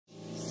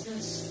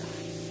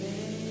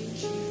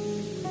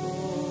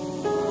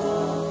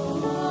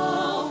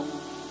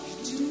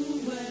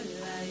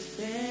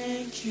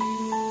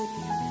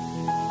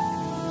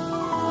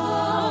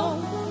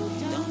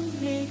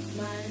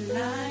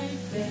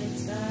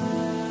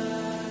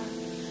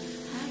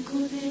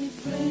they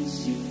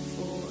praise you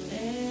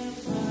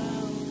forever.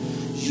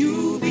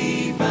 You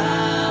be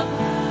Baba,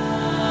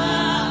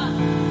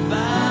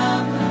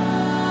 Baba,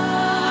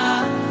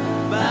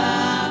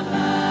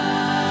 Baba,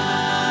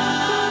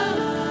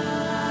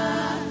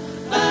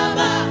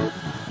 Baba.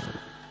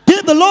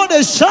 Give the Lord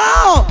a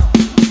shout.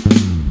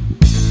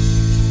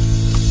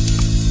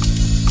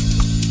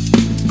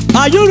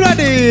 Are you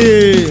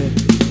ready?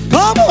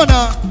 Come on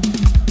now.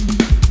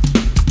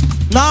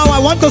 Now I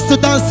want us to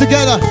dance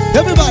together.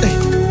 Everybody,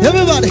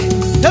 everybody,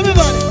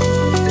 everybody.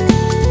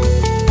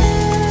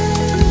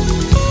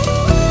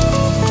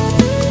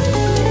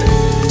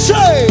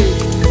 Say.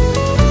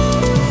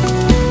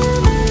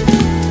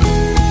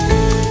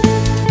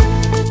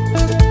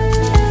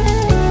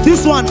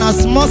 This one is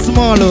small,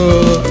 small.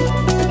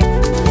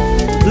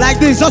 Like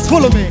this, just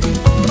follow me.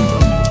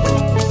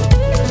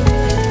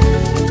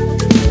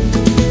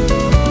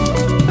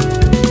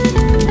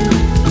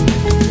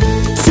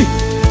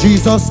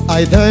 Jesus,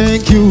 I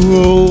thank you,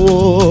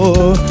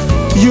 oh.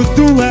 You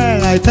do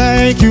well, I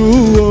thank you,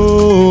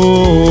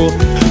 oh.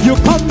 You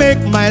come make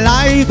my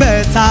life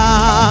better.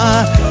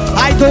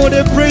 I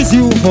gonna praise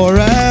you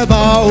forever,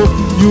 oh.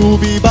 You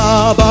be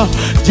Baba.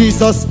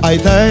 Jesus, I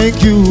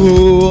thank you,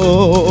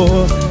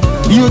 oh.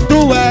 You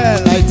do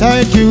well, I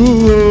thank you,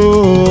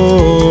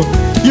 oh.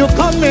 You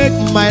come make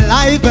my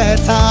life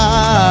better.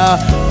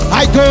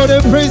 I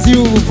gonna praise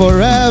you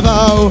forever,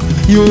 oh.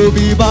 You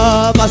be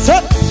Baba.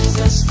 So,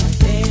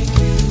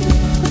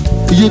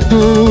 you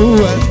do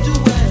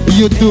it,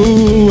 you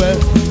do it.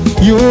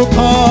 You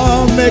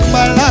come make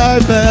my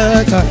life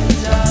better.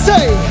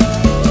 Say,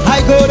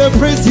 I gotta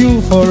praise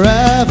you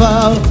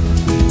forever.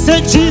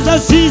 Say,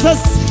 Jesus,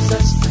 Jesus.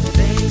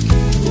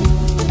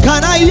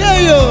 Can I hear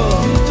you?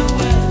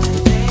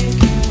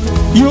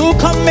 You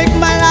come make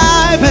my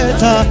life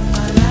better.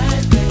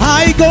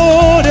 I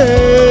gotta.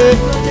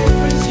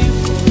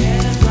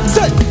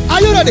 Say,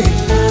 are you ready?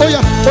 Oh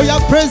yeah,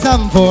 praise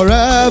Him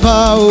forever.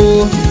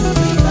 Oh.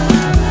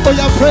 Oh,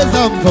 yeah, praise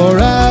Him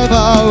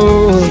forever.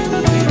 Oh,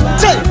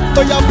 say,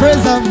 oh, yeah,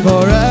 praise Him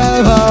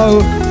forever.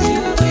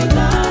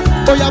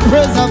 Oh, yeah,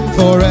 praise Him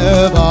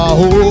forever.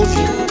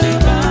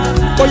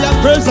 Oh, yeah,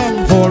 praise Him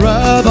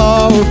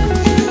forever.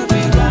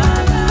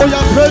 Oh,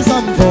 yeah, praise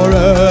Him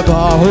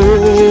forever.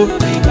 Oh,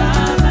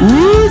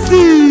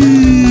 easy.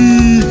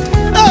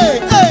 Hey,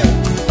 hey.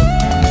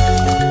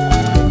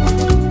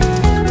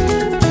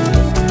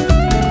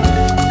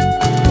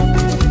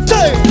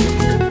 Say,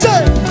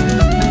 say.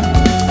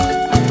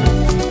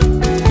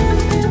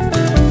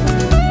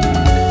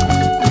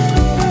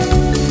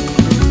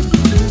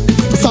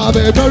 A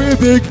very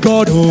big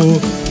God, oh,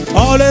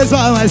 always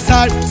by my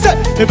side. Say,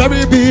 a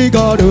very big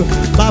God, oh,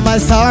 by my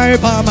side,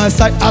 by my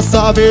side. I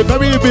saw a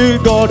very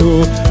big God,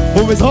 oh,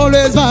 who is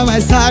always by my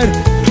side.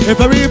 A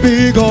very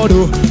big God,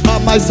 oh, by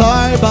my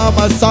side, by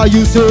my side.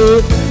 You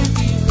say,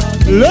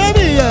 let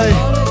me,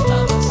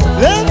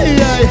 let me,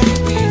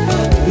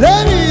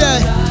 let me,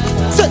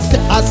 say,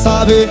 I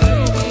saw it.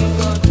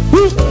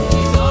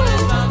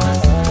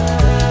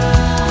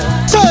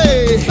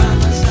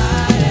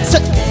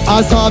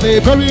 I saw a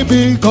very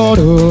big God,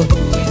 oh.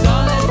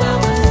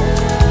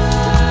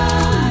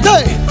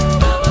 Hey,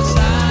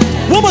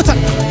 one more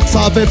time.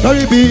 Saw a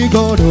very big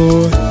God,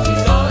 oh.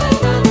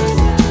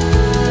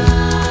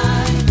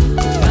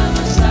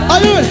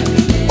 Are you ready?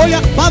 Oh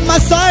yeah, by my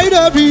side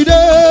every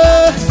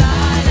day.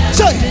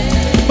 Say,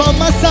 by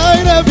my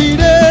side every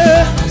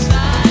day.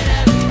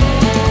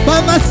 By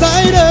my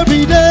side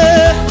every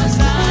day.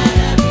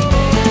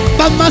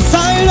 By my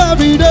side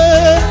every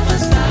day.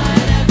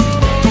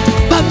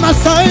 By my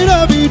side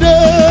every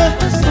day.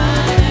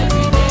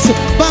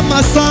 By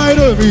my side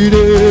every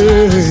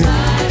day.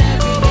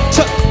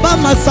 By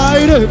my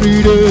side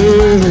every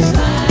day.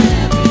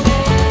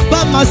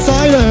 By my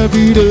side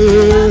every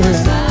day.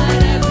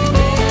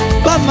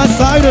 By my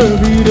side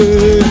every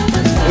day.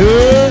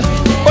 Yeah.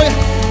 Oh yeah.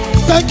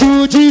 Thank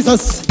you,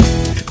 Jesus.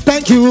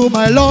 Thank you,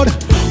 my Lord.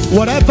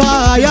 Whatever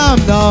I am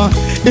now,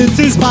 it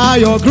is by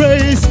your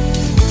grace.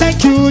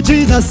 Thank you,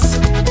 Jesus.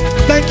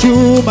 Thank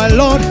you, my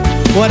Lord.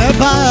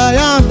 Whatever I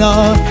am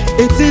now,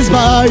 it is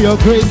by your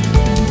grace.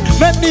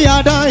 Many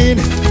are dying,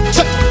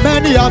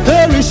 many are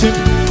perishing.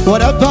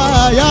 Whatever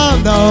I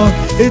am now,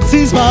 it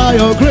is by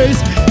your grace.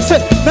 Say,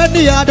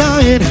 many are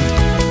dying,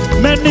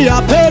 many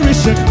are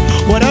perishing.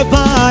 Whatever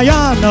I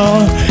am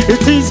now,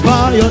 it is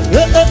by your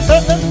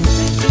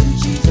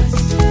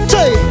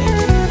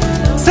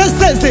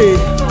say,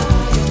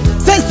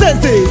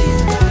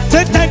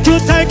 say thank you,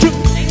 thank you,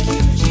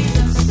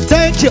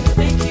 thank you.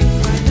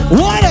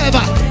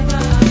 Whatever.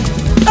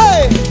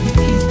 Hey,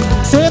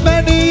 say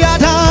many are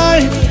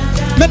dying,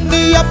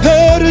 many are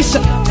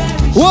perishing.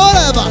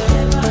 Whatever,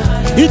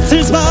 it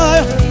is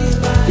by.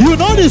 You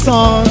know this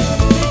song.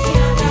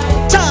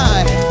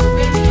 Time.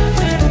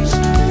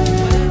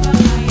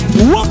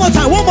 One more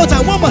time, one more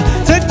time, one more.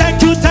 Say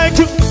thank you, thank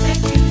you.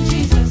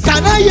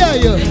 Can I hear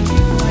you?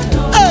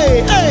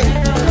 Hey, hey,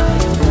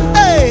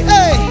 hey,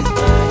 hey.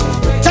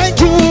 Thank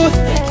you,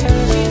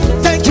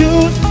 thank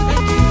you.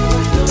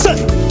 Say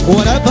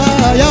whatever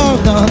I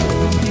am now.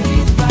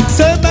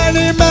 Say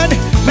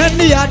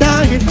many are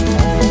dying,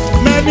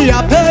 many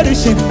are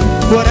perishing.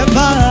 Whatever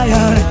I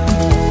am,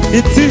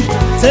 it's it.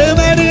 Say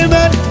many.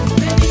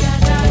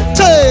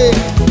 Say,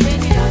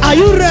 are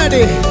you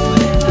ready?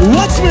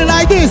 Watch me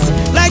like this.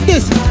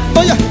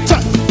 Oh yeah.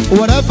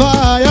 Whatever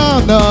I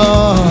am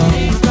now,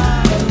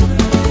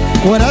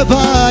 whatever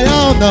I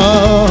am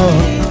now,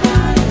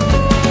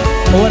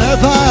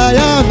 whatever I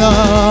am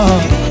now,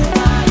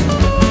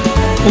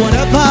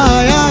 whatever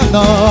I am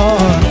now,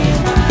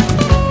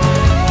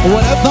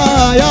 whatever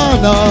I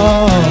am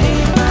now,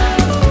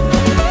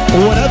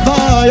 whatever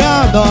I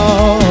am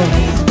now,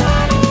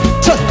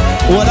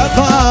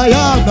 whatever I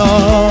am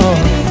now,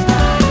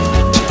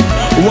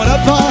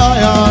 whatever I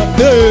am,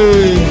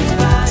 hey,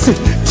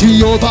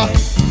 Jehovah,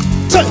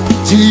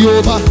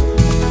 Jehovah,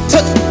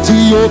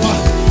 Jehovah,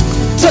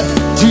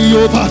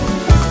 Jehovah,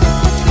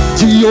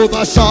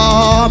 Jehovah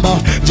Shammah,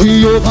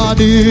 Jehovah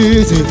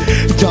Nissi,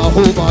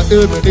 Jehovah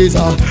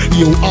Ebenezer,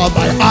 you are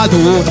my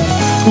Adonai.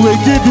 We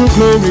give you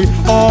glory,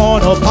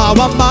 honor,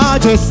 power,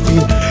 majesty.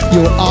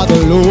 You are the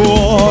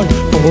Lord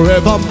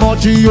forevermore,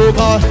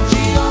 Jehovah.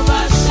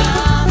 Jehovah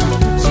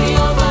Shammah,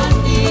 Jehovah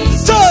Nissi,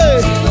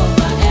 Say,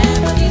 Jehovah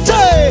Ebenezer,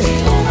 say,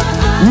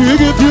 Jehovah we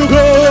give you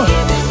glory.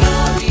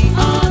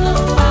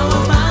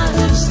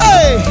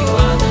 Hey,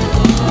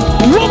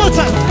 one more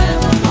time.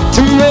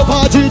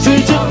 Jehovah,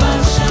 Jehovah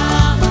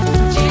Shammah,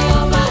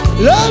 Jehovah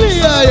Nissi, let me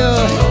hear you.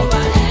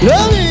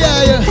 Let me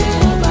hear you.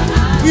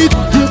 We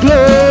give you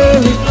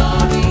glory,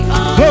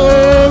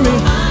 glory.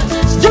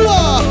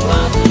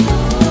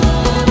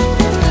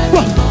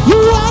 You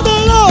are the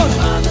Lord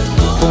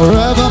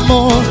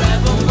forevermore.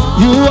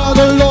 You are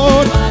the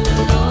Lord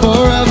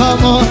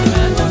forevermore.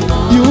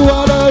 You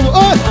are the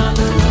Lord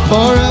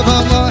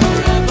forevermore.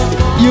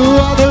 You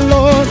are the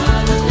Lord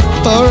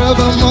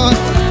forevermore.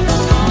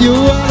 You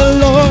are the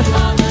Lord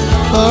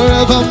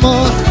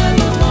forevermore.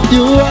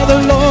 You are the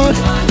Lord.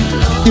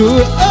 You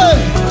are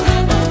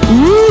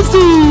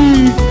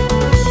easy.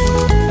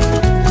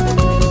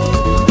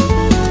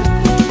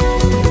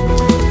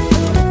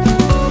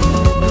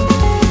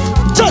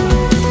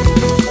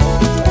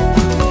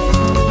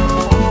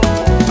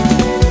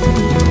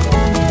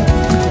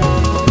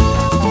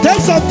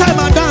 Take some time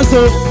and dance.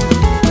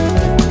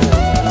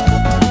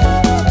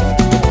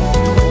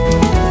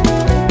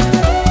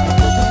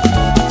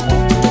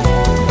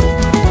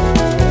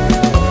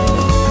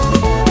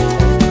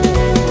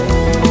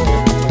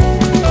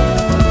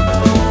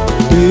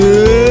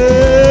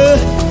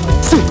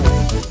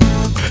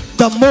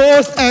 The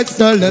most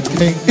excellent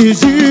King is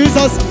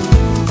Jesus.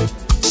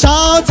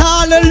 Shout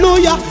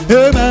hallelujah,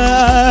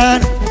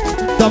 amen.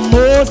 The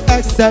most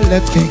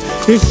excellent King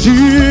is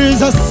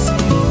Jesus.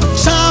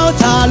 Shout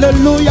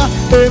hallelujah,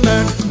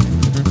 amen.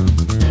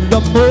 The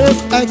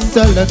most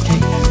excellent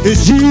King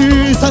is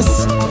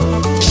Jesus.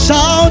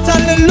 Shout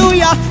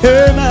hallelujah,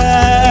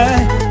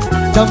 amen.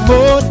 The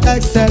most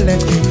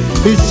excellent King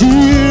is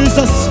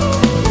Jesus.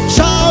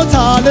 Shout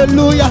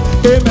hallelujah,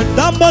 amen.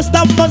 The most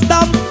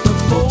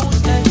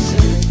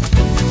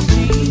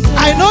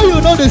I know you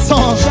know the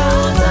song.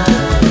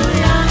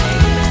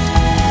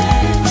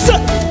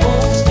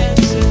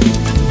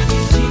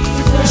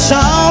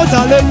 Shout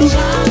hallelujah.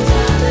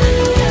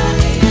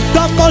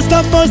 The most.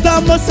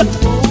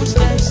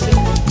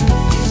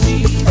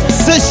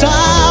 Say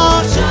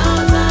shout.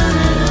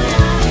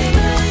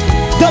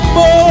 The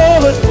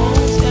most.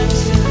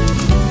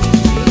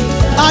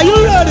 Are you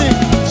ready?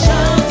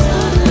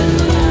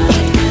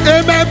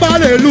 Amen,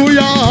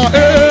 hallelujah,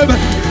 amen.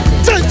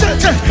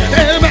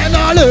 Amen,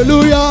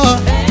 hallelujah.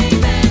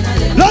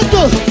 Let's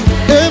go.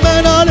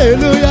 Amen,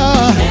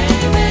 hallelujah.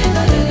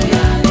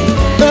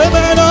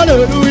 Amen,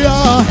 hallelujah.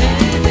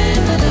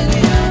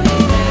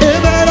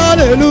 Amen,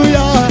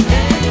 hallelujah.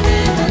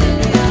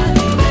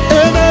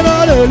 Amen,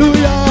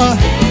 hallelujah.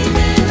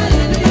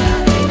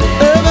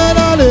 Amen,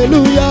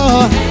 hallelujah.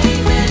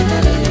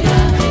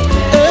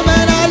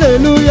 Amen,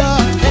 hallelujah.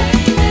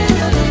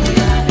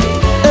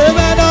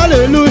 Amen,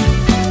 hallelujah.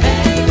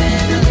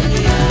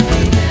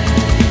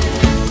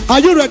 Are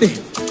you ready?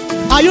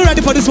 Are you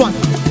ready for this one?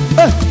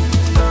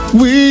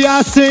 We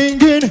are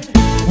singing,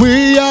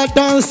 we are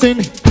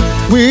dancing,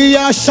 we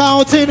are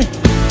shouting,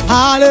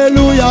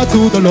 hallelujah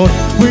to the Lord.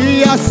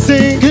 We are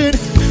singing,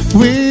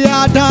 we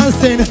are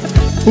dancing,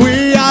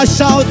 we are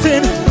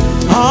shouting,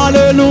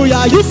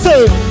 hallelujah. You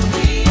say,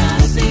 we are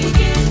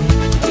singing,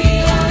 we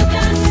are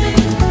dancing,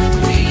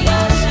 we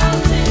are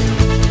shouting,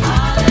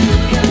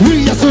 hallelujah.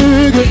 we are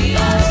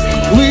singing,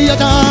 we are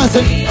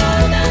dancing,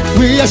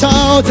 we are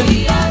shouting,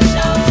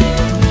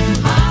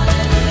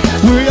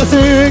 we are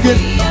singing,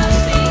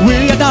 we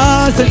are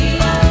dancing,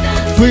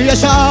 we are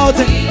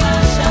shouting,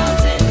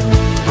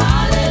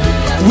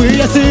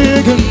 we are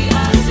singing,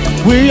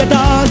 we are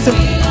dancing,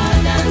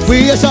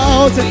 we are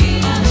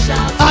shouting.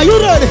 Are you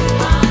ready?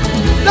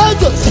 Let's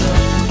go.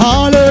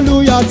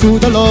 Hallelujah to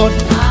the Lord.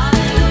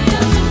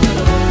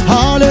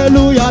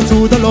 Hallelujah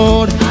to the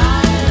Lord.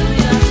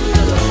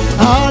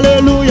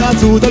 Hallelujah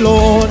to the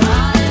Lord.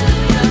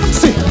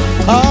 Sing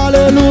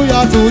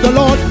hallelujah to the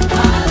Lord.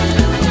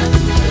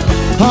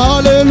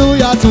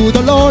 Hallelujah to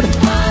the Lord.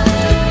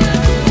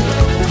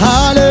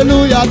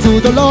 Hallelujah to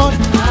the Lord.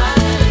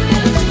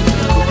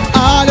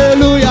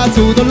 Hallelujah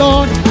to the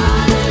Lord.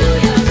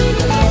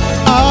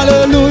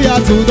 Hallelujah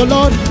to the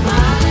Lord.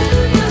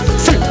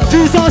 Say,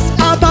 Jesus,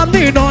 I'm a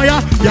minoya,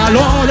 ya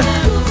Lord.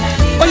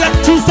 Oh yeah,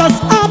 Jesus,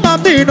 I'm a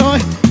minoya.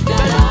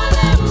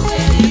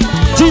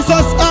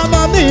 Jesus, I'm a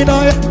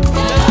minoya.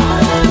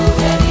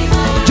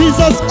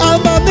 Jesus,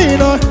 I'm a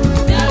minoya.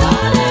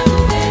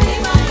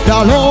 Ya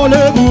Lord,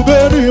 you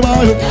very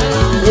much.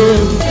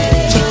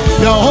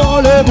 Ya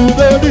Lord, you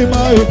very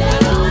much.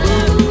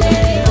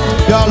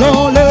 Ya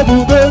Lord, you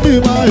very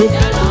much.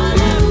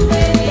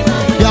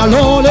 Ya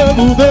Lord,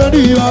 you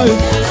very much.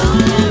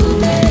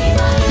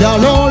 Ya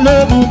Lord,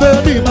 you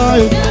very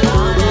much.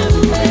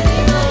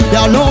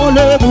 Ya Lord,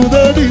 you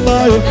very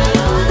much.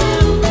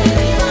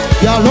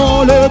 Ya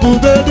Lord, you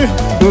very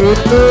much.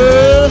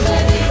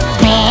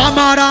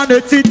 Kamara ne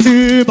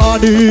titi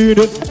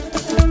banide.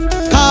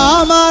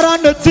 Kamara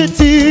ne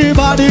titi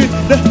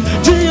banide.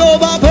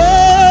 Jehovah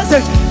praise,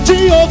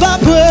 Jehovah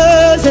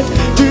praise,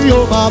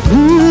 Jehovah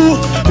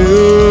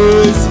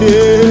praise,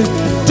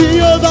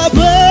 Jehovah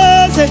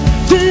praise,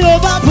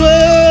 Jehovah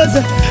praise,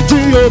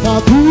 Jehovah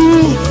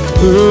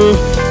praise.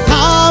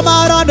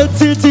 Kamara ne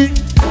titi.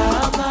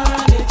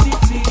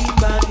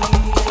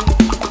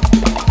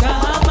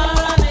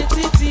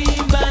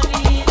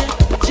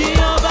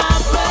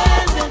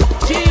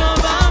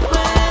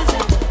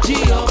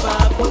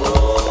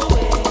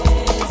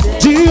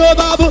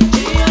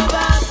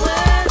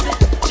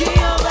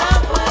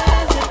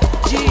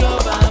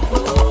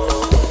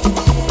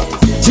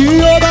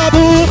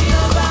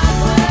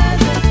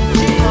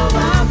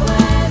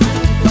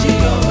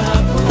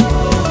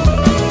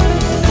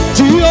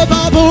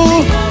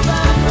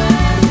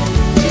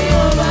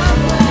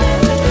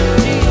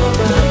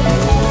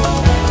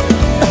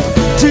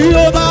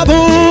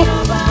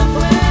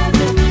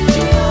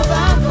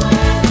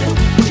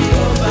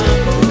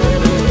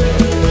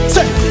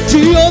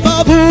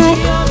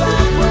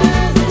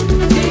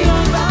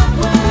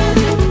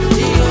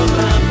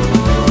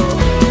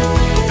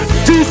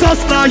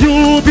 Jesus, now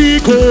you be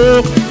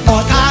go.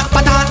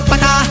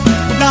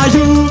 Now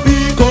you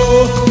be go.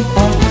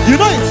 You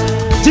know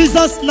it.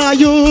 Jesus, now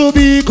you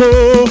be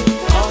go.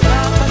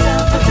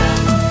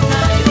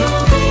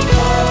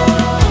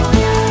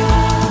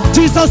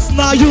 Jesus,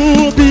 now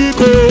you be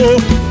go.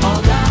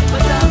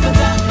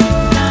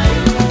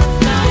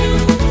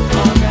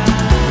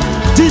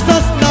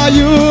 Jesus, now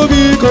you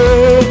be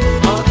go.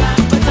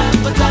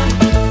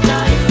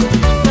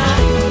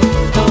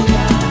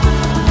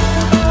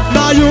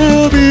 Now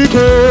you be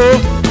go.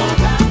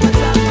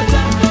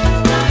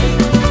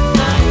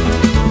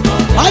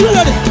 Are you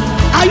ready?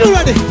 Are you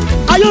ready?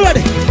 Are you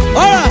ready?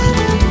 All right.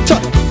 Okay.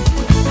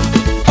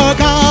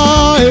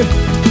 Okay.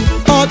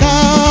 Okay. Okay.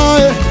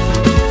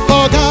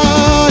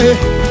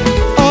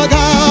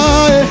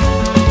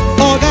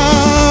 Okay.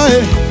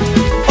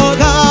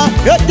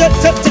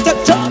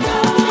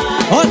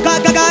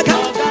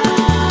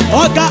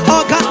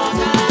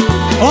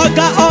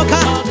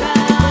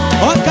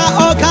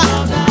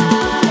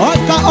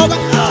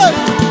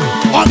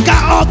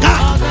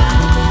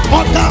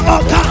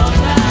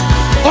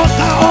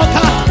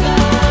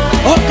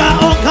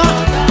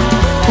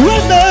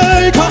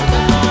 Waymaker,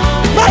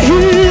 my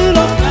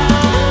healer,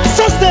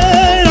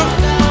 sustainer,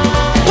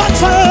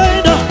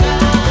 pathfinder.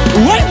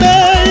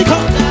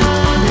 Waymaker,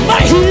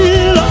 my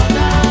healer,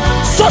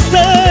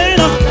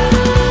 sustainer,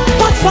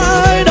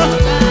 pathfinder.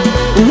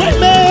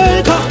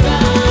 Waymaker,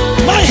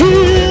 my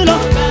healer,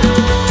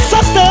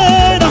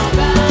 sustainer,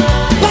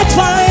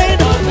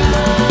 pathfinder.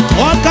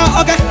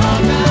 Okay.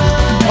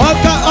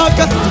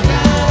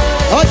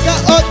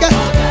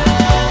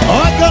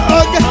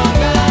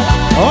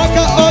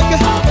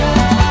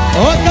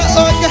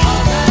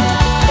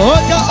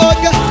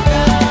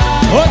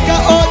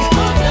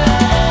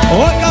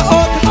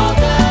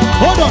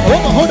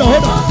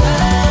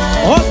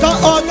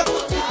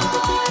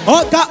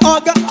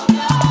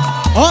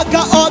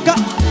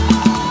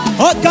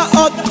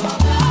 Hold on.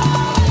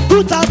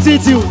 Put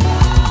attitude.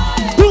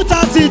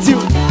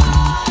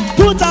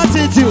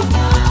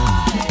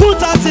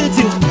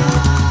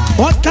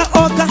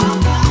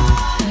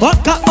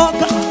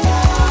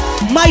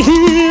 My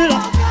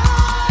healer,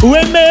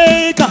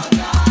 waymaker,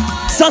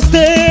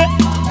 sustain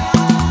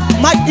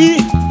my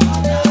E.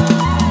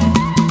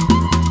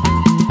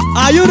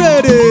 Are you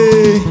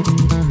ready?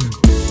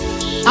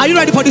 Are you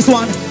ready for this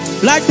one?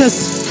 Like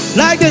this.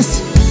 Hey,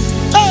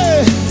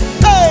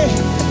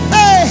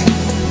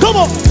 come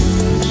on.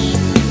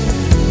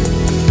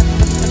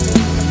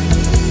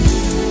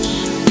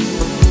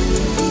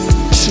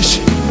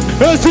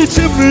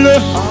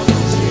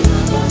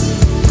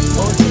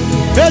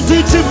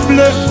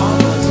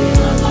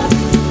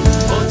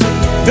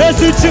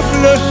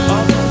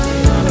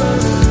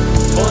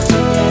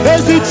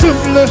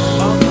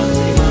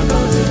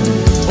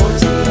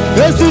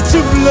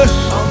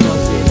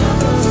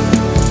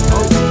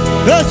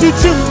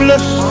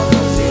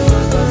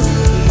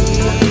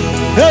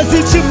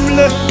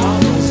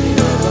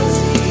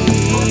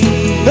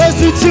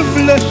 Esi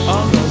chimle.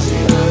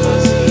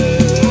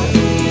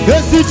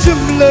 Esi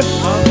chimle.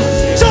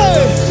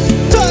 Chay.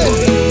 Chay.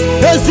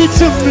 Esi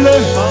chimle.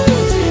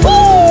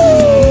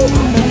 Woo.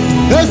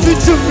 Esi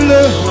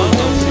chimle.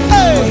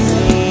 Hey.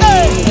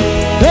 Hey.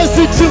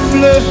 Esi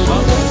chimle.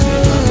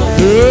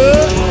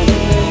 Yeah.